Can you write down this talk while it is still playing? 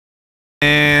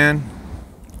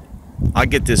I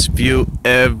get this view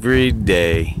every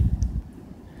day.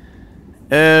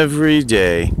 Every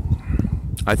day.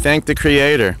 I thank the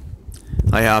Creator.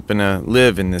 I happen to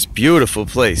live in this beautiful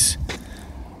place.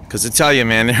 Because I tell you,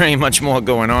 man, there ain't much more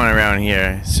going on around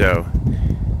here. So,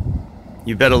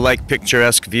 you better like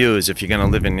picturesque views if you're going to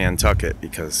live in Nantucket.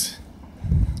 Because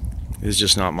there's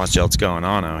just not much else going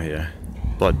on out here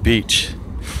but beach.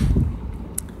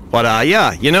 But,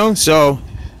 yeah, you know, so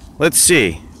let's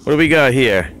see. What do we got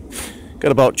here?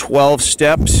 Got about 12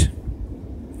 steps.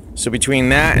 So between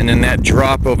that and then that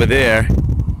drop over there,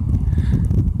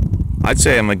 I'd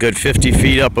say I'm a good 50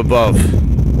 feet up above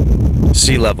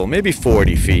sea level, maybe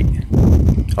 40 feet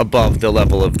above the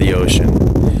level of the ocean.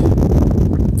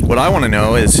 What I want to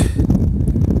know is,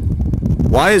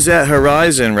 why is that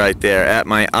horizon right there at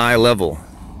my eye level?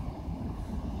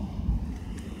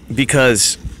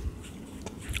 Because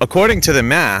according to the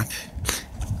math,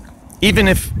 even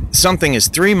if something is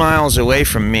 3 miles away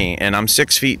from me and I'm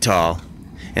 6 feet tall,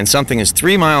 and something is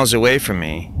 3 miles away from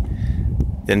me,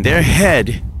 then their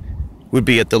head would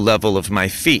be at the level of my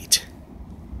feet.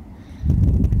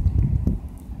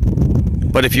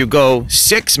 But if you go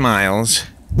 6 miles,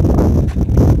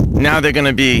 now they're going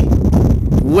to be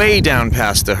way down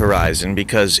past the horizon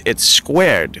because it's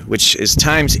squared, which is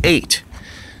times 8.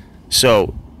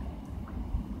 So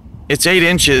it's 8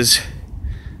 inches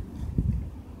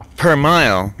per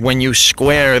mile when you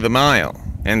square the mile.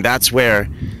 And that's where,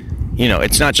 you know,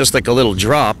 it's not just like a little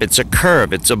drop, it's a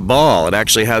curve, it's a ball. It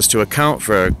actually has to account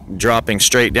for dropping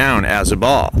straight down as a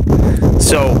ball.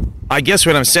 So I guess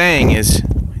what I'm saying is,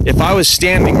 if I was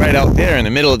standing right out there in the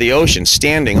middle of the ocean,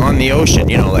 standing on the ocean,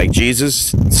 you know, like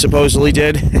Jesus supposedly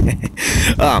did,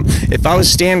 if I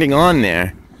was standing on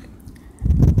there,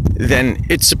 then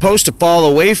it's supposed to fall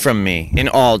away from me in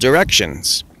all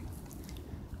directions.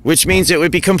 Which means it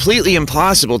would be completely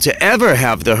impossible to ever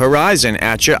have the horizon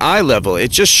at your eye level.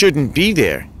 It just shouldn't be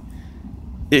there.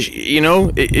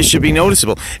 It should be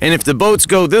noticeable. And if the boats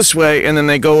go this way and then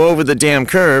they go over the damn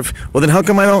curve, well then how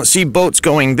come I don't see boats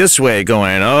going this way,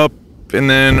 going up and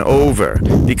then over?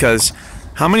 Because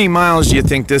how many miles do you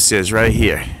think this is right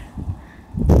here?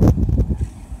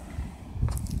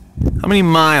 How many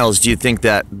miles do you think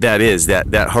that is,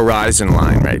 that horizon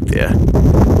line right there?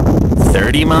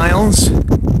 30 miles?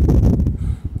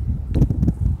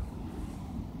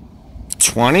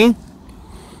 20?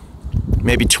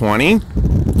 Maybe 20?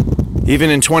 Even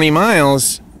in 20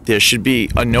 miles, there should be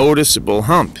a noticeable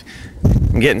hump.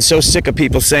 I'm getting so sick of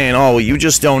people saying, oh, well, you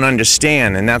just don't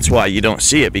understand, and that's why you don't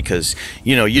see it, because,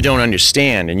 you know, you don't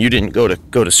understand, and you didn't go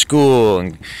to school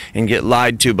and get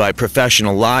lied to by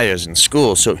professional liars in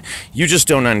school, so you just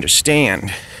don't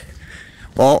understand.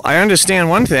 Well, I understand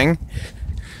one thing.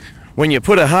 When you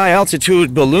put a high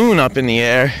altitude balloon up in the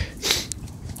air,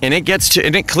 and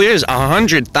it clears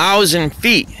 100,000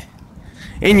 feet,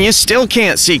 and you still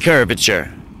can't see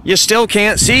curvature. You still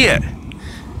can't see it.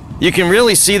 You can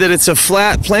really see that it's a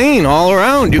flat plane all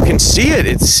around. You can see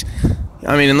it.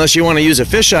 Unless you want to use a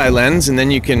fisheye lens, and then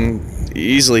you can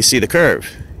easily see the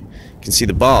curve. You can see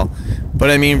the ball. But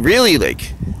I mean, really,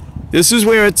 like, this is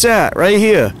where it's at, right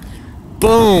here.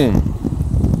 Boom.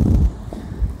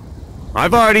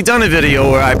 I've already done a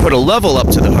video where I put a level up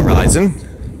to the horizon.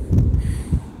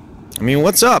 I mean,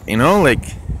 what's up, you know, like,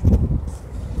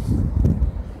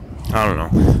 I don't know.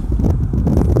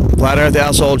 Flat Earth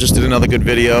Asshole just did another good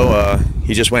video.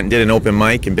 He just went and did an open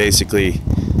mic and basically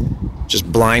just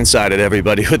blindsided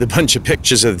everybody with a bunch of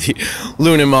pictures of the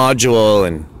lunar module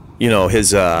and, you know,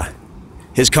 his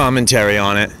commentary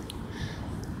on it.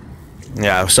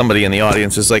 Yeah, somebody in the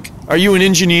audience was like, "Are you an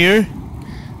engineer?"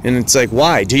 And it's like,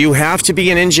 why? Do you have to be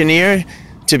an engineer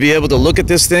to be able to look at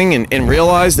this thing and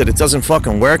realize that it doesn't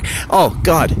fucking work? Oh,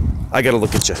 God, I gotta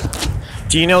look at you.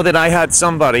 Do you know that I had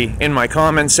somebody in my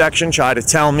comment section try to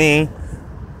tell me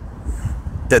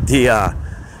that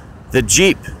the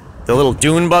Jeep, the little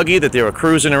dune buggy that they were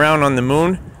cruising around on the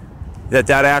moon, that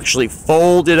actually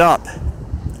folded up.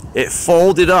 It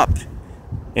folded up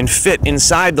and fit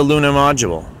inside the lunar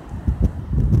module.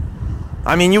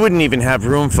 I mean, you wouldn't even have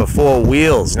room for 4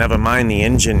 wheels, never mind the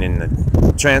engine and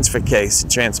the transfer case,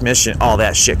 transmission, all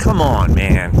that shit. Come on,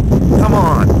 man. Come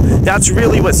on. That's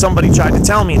really what somebody tried to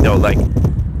tell me, though. Like,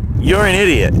 you're an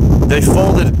idiot. They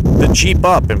folded the Jeep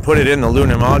up and put it in the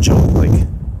lunar module. Like,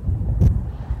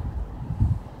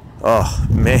 oh,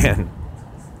 man.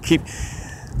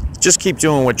 Just keep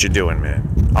doing what you're doing, man.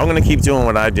 I'm going to keep doing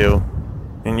what I do,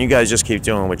 and you guys just keep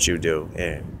doing what you do.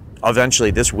 And eventually,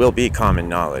 this will be common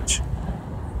knowledge.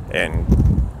 And,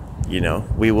 you know,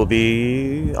 we will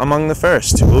be among the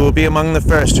first. We will be among the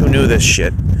first who knew this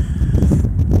shit.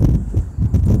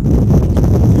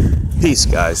 Peace,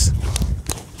 guys.